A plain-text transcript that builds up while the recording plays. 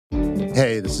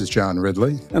Hey, this is John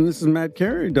Ridley. And this is Matt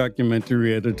Carey,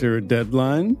 documentary editor at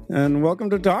Deadline. And welcome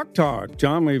to Doc Talk.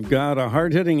 John, we've got a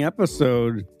hard-hitting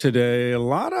episode today. A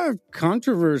lot of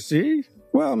controversy.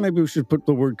 Well, maybe we should put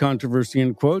the word controversy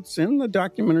in quotes in the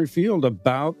documentary field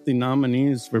about the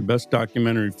nominees for Best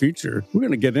Documentary Feature. We're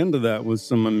going to get into that with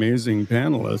some amazing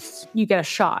panelists. You get a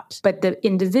shot, but the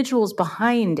individuals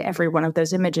behind every one of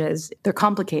those images, they're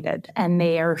complicated and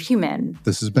they are human.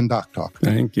 This has been Doc Talk.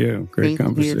 Thank you. Great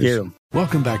conversation. Thank you.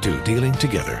 Welcome back to Dealing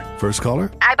Together. First caller?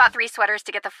 I bought 3 sweaters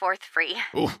to get the 4th free.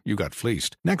 Oh, you got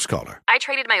fleeced. Next caller? I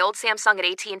traded my old Samsung at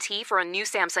AT&T for a new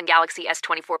Samsung Galaxy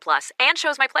S24 Plus and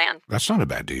chose my plan. That's not a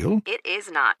bad deal. It is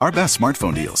not. Our best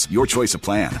smartphone deals. Your choice of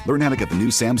plan. Learn how to get the new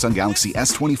Samsung Galaxy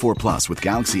S24 Plus with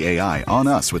Galaxy AI on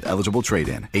us with eligible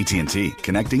trade-in. AT&T.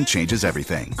 Connecting changes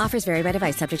everything. Offers vary by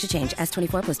device. Subject to change.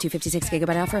 S24 plus 256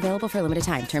 gigabyte offer available for a limited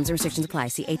time. Terms and restrictions apply.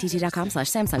 See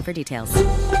att.com/Samsung for details.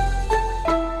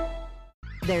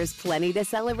 There's plenty to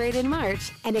celebrate in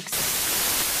March and National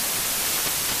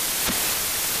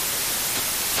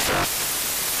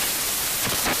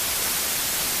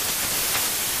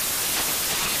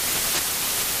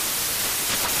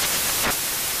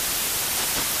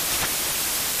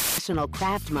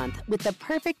Craft Month with the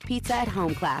perfect pizza at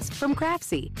home class from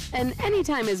Craftsy. And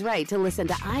anytime is right to listen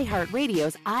to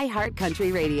iHeartRadio's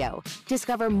iHeartCountry Radio.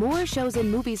 Discover more shows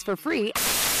and movies for free.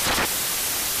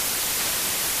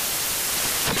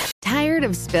 Tired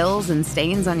of spills and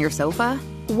stains on your sofa?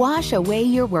 Wash away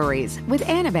your worries with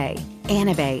Anabay.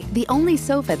 Anabay, the only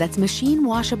sofa that's machine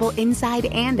washable inside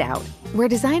and out, where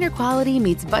designer quality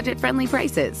meets budget-friendly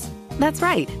prices. That's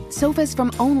right, sofas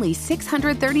from only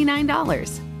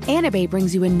 $639. Anabay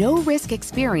brings you a no-risk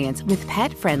experience with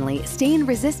pet-friendly,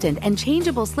 stain-resistant, and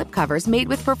changeable slipcovers made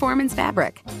with performance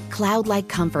fabric, cloud-like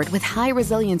comfort with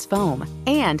high-resilience foam,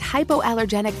 and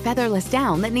hypoallergenic featherless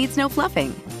down that needs no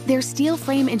fluffing. Their steel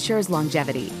frame ensures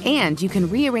longevity, and you can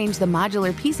rearrange the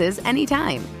modular pieces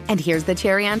anytime. And here's the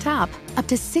cherry on top, up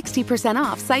to 60%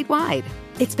 off site-wide.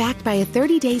 It's backed by a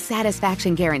 30-day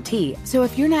satisfaction guarantee, so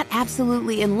if you're not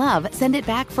absolutely in love, send it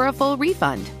back for a full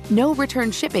refund. No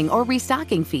return shipping or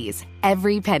restocking fees.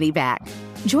 Every penny back.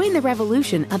 Join the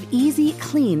revolution of easy,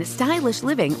 clean, stylish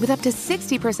living with up to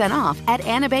 60% off at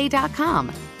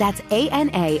anabay.com. That's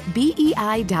ANABEI.com.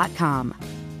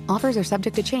 Offers are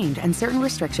subject to change and certain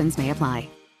restrictions may apply.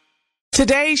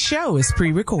 Today's show is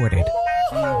pre-recorded.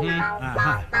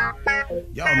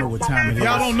 Y'all know what time it is.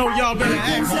 Y'all don't know, y'all better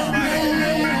ask somebody.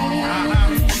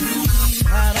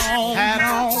 Hat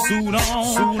on, suit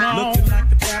on, looking like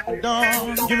the Dapper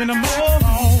Dawn, giving them all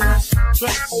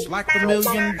dressed like $1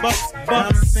 million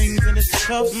bucks, things in its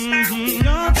cuffs.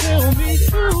 Y'all tell me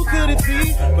who could it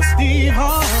be but Steve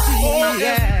Harvey? Oh,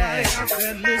 yeah,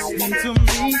 and listening to me.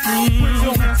 Put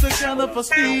your hands together for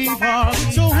Steve Harvey.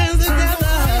 Put your hands together.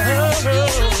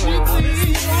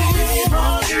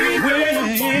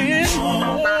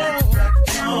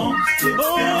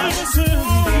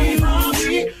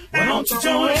 Why don't you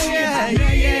join?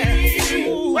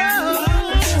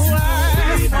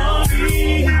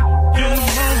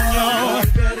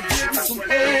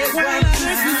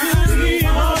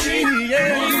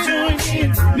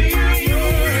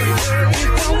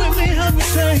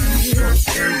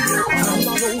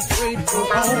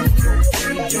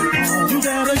 You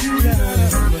gotta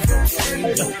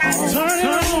turn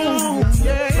it on,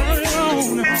 yeah, turn it on.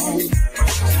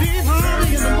 Steve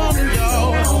Harvey in the morning,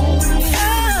 y'all. Turn it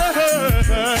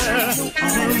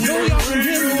on,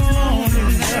 turn it on.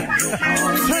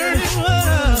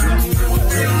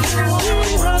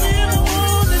 Steve Harvey in the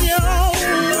morning, y'all.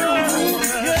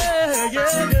 Yeah.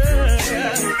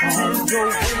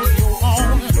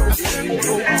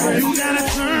 You gotta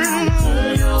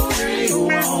turn your radio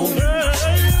on.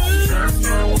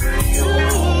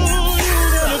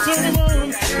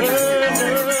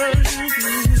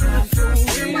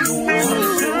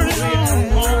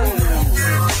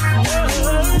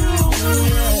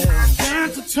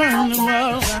 Turn them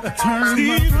up,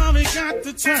 Steve Harvey got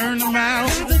to turn them out.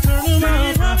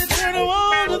 Steve Harvey turn them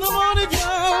on to the morning,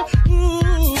 y'all.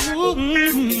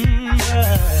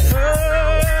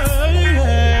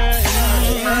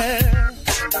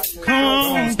 Come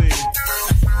on, Steve.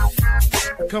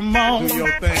 Come on. Do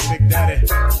your thing, Big Daddy.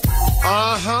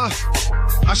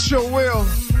 I sure will.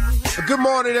 Good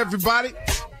morning, everybody.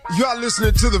 You are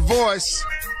listening to The Voice.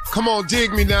 Come on,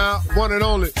 dig me now. One and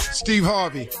only, Steve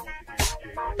Harvey.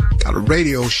 Got a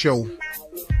radio show.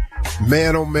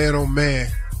 Man, oh man, oh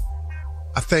man.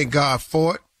 I thank God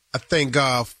for it. I thank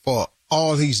God for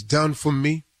all he's done for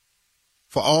me,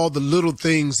 for all the little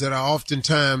things that I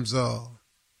oftentimes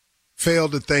fail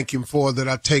to thank him for, that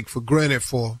I take for granted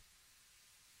for.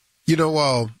 You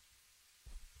know,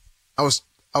 I was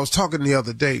talking the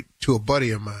other day to a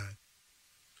buddy of mine.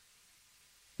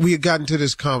 We had gotten to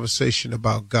this conversation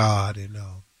about God,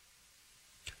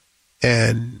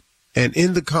 and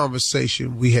in the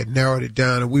conversation we had narrowed it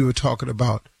down, and we were talking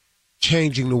about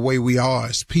changing the way we are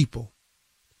as people.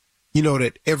 You know,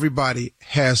 that everybody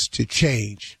has to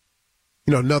change.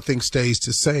 You know, nothing stays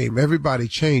the same. Everybody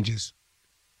changes.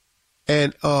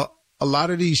 And a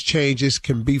lot of these changes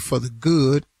can be for the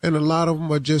good, and a lot of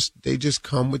them are they just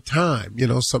come with time. You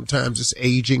know, sometimes it's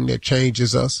aging that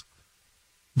changes us.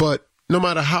 But no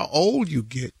matter how old you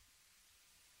get,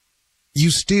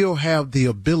 you still have the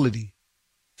ability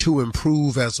to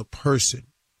improve as a person.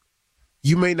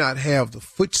 You may not have the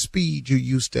foot speed you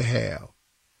used to have.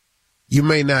 You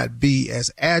may not be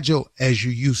as agile as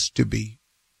you used to be.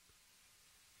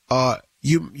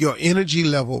 Your energy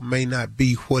level may not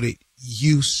be what it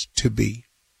used to be.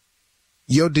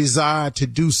 Your desire to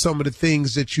do some of the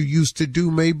things that you used to do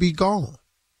may be gone.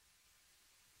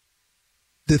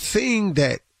 The thing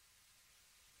that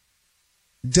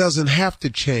doesn't have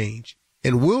to change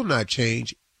and will not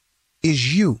change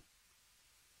is you.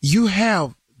 You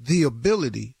have the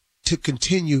ability to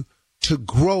continue to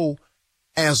grow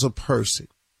as a person.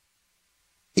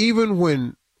 Even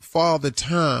when Father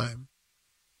Time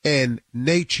and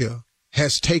nature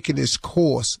has taken its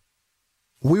course,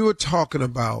 we were talking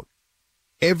about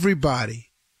everybody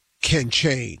can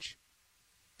change,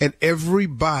 and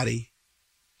everybody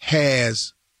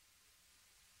has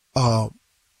the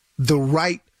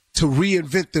right to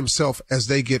reinvent themselves as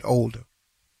they get older.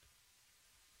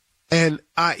 And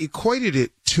I equated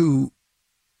it to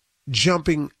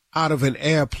jumping out of an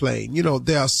airplane. You know,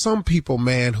 there are some people,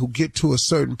 man, who get to a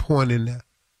certain point in their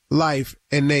life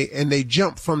and they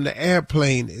jump from the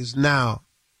airplane is now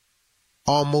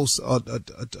almost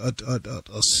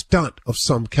a stunt of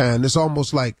some kind. It's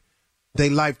almost like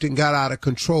their life done got out of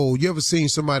control. You ever seen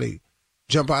somebody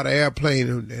jump out of an airplane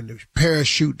and the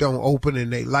parachute don't open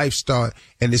and they life start,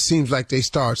 and it seems like they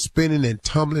start spinning and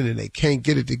tumbling and they can't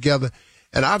get it together?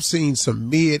 And I've seen some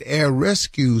mid-air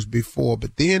rescues before,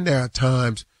 but then there are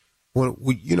times when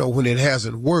it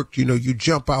hasn't worked. You know, you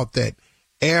jump out that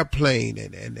airplane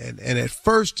and at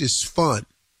first it's fun.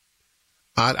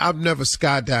 I've never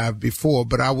skydived before,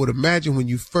 but I would imagine when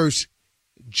you first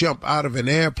jump out of an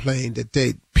airplane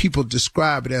that people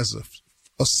describe it as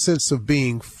a sense of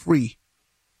being free,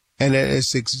 and that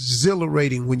it's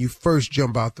exhilarating when you first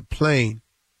jump out the plane.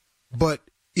 But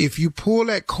if you pull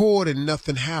that cord and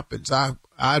nothing happens,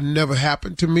 I've never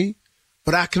happened to me,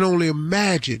 but I can only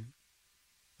imagine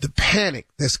the panic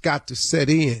that's got to set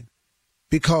in,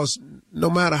 because no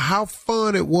matter how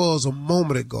fun it was a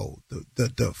moment ago,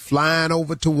 the flying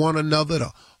over to one another,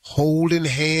 the holding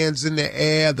hands in the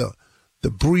air, the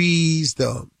breeze,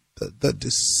 the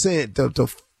descent,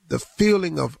 the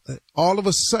feeling of all of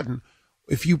a sudden,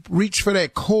 if you reach for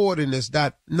that cord and it's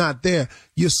not there,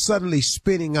 you're suddenly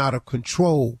spinning out of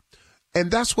control. And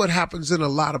that's what happens in a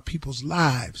lot of people's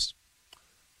lives.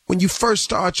 When you first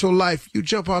start your life, you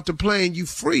jump out the plane, you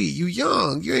free, you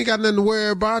young, you ain't got nothing to worry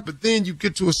about. But then you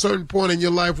get to a certain point in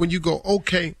your life when you go,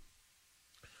 okay,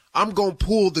 I'm going to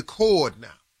pull the cord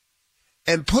now.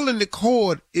 And pulling the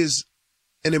cord is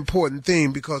an important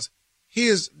thing, because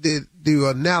here's the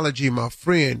analogy my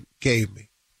friend gave me.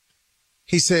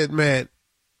 He said, man,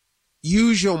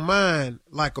 use your mind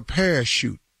like a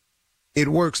parachute. It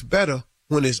works better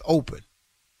when it's open.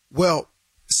 Well,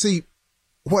 see,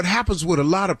 what happens with a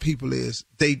lot of people is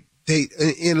they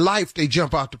in life, they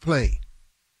jump out the plane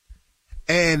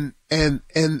and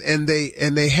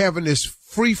they having this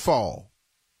free fall,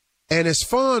 and it's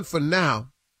fun for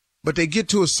now, but they get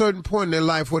to a certain point in their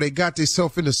life where they got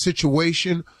themselves in a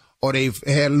situation, or they've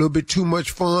had a little bit too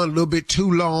much fun, a little bit too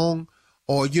long,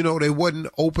 or, you know, they wasn't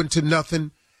open to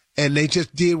nothing and they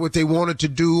just did what they wanted to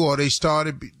do, or they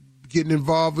started getting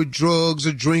involved with drugs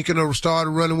or drinking, or started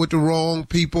running with the wrong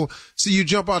people. See, you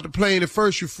jump out the plane, at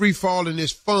first you're free falling,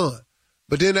 it's fun.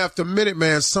 But then after a minute,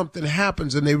 man, something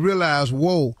happens and they realize,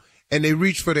 whoa, and they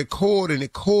reach for the cord and the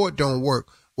cord don't work.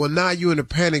 Well, now you're in a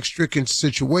panic-stricken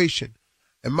situation.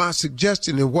 And my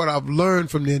suggestion, and what I've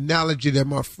learned from the analogy that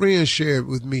my friend shared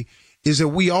with me, is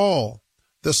that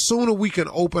the sooner we can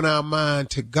open our mind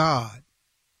to God,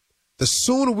 the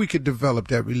sooner we can develop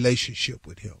that relationship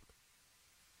with him.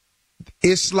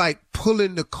 It's like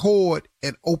pulling the cord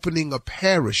and opening a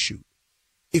parachute.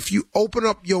 If you open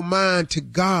up your mind to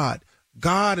God,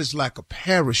 God is like a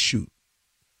parachute.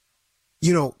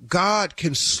 You know, God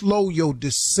can slow your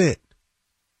descent.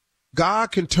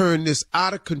 God can turn this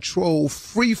out of control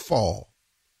free fall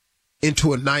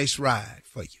into a nice ride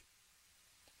for you.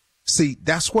 See,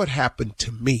 that's what happened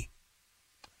to me.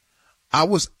 I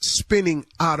was spinning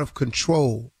out of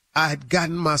control. I had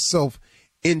gotten myself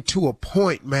into a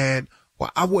point, man,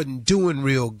 where I wasn't doing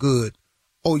real good.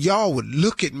 Oh, y'all would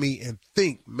look at me and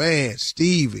think, man,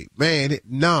 Stevie, man,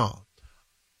 no,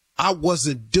 I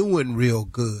wasn't doing real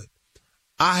good.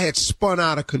 I had spun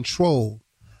out of control.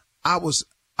 I was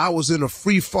in a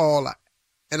free fall,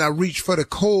 and I reached for the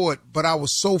cord, but I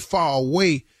was so far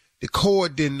away, the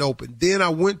cord didn't open. Then I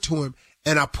went to him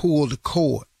and I pulled the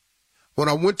cord. When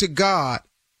I went to God,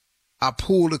 I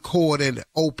pulled the cord and it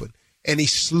opened, and he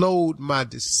slowed my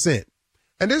descent.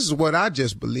 And this is what I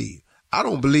just believe. I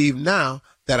don't believe now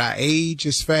that I age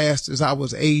as fast as I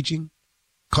was aging,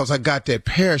 because I got that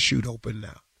parachute open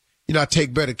now. You know, I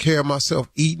take better care of myself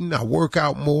eating. I work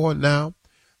out more now.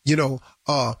 You know,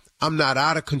 I'm not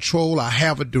out of control. I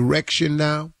have a direction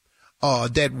now.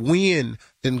 That wind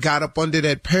then got up under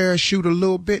that parachute a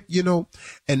little bit, you know,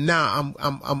 and now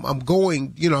I'm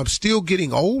going, you know, I'm still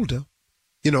getting older,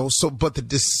 you know, but the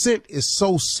descent is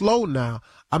so slow now.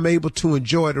 I'm able to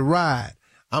enjoy the ride.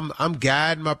 I'm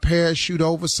guiding my parachute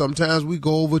over. Sometimes we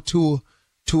go over to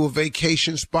a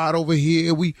vacation spot over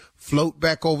here. We float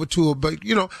back over but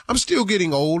you know, I'm still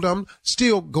getting old. I'm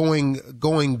still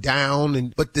going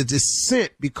down, but the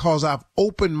descent, because I've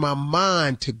opened my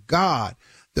mind to God,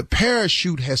 the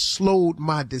parachute has slowed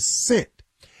my descent.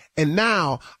 And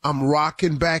now I'm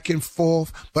rocking back and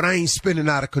forth, but I ain't spinning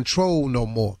out of control no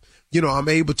more. You know, I'm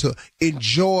able to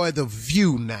enjoy the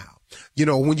view now. You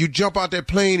know, when you jump out that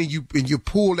plane and you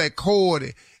pull that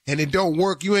cord and it don't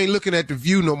work, you ain't looking at the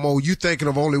view no more. You thinking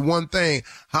of only one thing.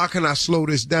 How can I slow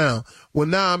this down? Well,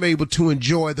 now I'm able to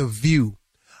enjoy the view.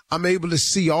 I'm able to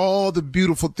see all the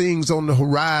beautiful things on the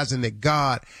horizon that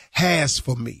God has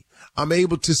for me. I'm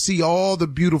able to see all the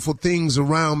beautiful things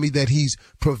around me that he's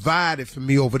provided for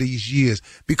me over these years,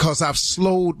 because I've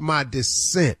slowed my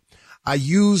descent. I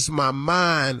use my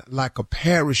mind like a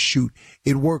parachute.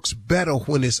 It works better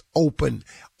when it's open.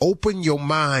 Open your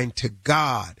mind to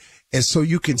God, and so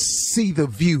you can see the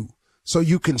view, so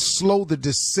you can slow the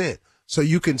descent, so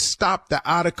you can stop the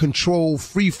out of control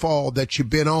free fall that you've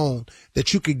been on,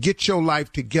 that you could get your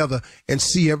life together and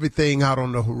see everything out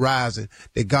on the horizon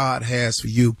that God has for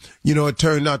you. You know, it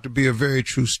turned out to be a very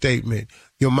true statement.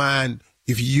 Your mind,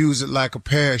 if you use it like a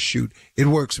parachute, it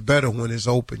works better when it's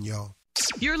open, y'all.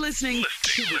 You're listening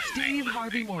to the Steve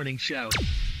Harvey Morning Show.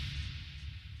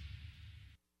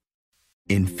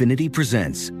 Infinity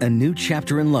presents a new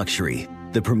chapter in luxury,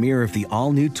 the premiere of the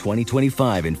all-new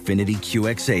 2025 Infinity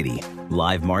QX80,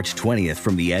 live March 20th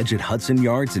from the Edge at Hudson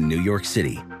Yards in New York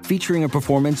City, featuring a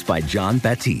performance by John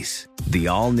Batiste. The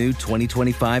all-new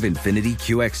 2025 Infinity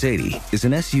QX80 is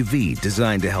an SUV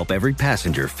designed to help every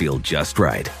passenger feel just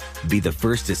right. Be the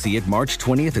first to see it March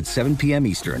 20th at 7 p.m.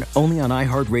 Eastern, only on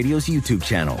iHeartRadio's YouTube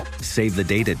channel. Save the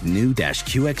date at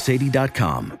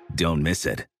new-QX80.com. Don't miss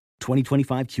it.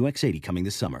 2025 QX80 coming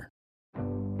this summer.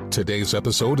 Today's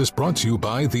episode is brought to you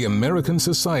by the American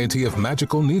Society of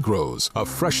Magical Negroes, a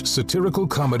fresh satirical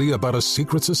comedy about a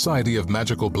secret society of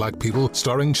magical black people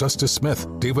starring Justice Smith,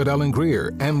 David Allen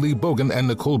Greer, Ann Lee Bogan, and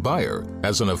Nicole Byer.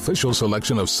 As an official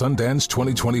selection of Sundance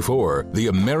 2024, the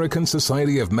American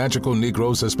Society of Magical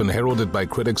Negroes has been heralded by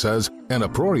critics as an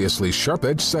uproariously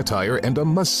sharp-edged satire and a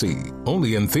must-see.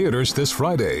 Only in theaters this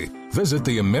Friday. Visit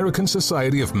the American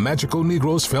Society of Magical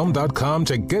Negroes Film.com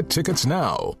to get tickets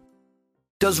now.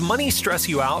 Does money stress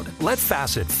you out? Let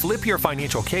Facet flip your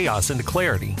financial chaos into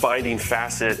clarity. Finding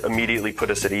Facet immediately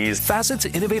put us at ease. Facet's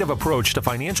innovative approach to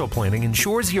financial planning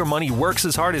ensures your money works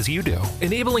as hard as you do,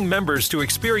 enabling members to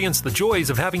experience the joys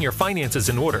of having your finances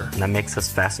in order. And that makes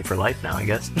us Facet for life now, I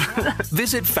guess.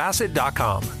 Visit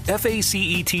Facet.com,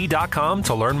 FACET.com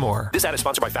to learn more. This ad is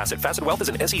sponsored by Facet. Facet Wealth is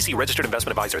an SEC registered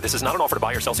investment advisor. This is not an offer to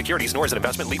buy or sell securities, nor is it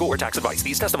investment, legal, or tax advice.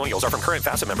 These testimonials are from current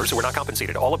Facet members who are not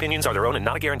compensated. All opinions are their own and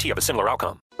not a guarantee of a similar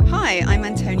outcome. Hi, I'm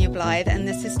Antonia Blythe, and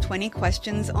this is 20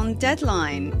 Questions on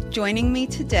Deadline. Joining me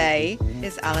today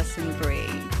is Alison Brie.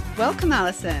 Welcome,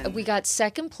 Alison. We got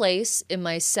second place in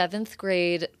my 7th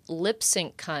grade lip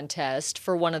sync contest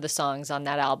for one of the songs on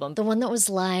that album. The one that was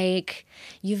like,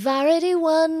 "You've already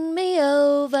won me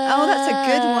over." Oh, that's a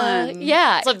good one.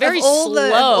 Yeah. It's a very slow.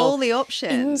 Of all the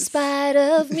options. In spite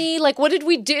of me. Like, what did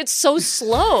we do? It's so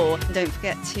slow. Don't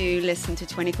forget to listen to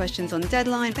 20 Questions on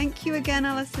Deadline. Thank you again,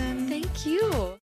 Alison. Thank you.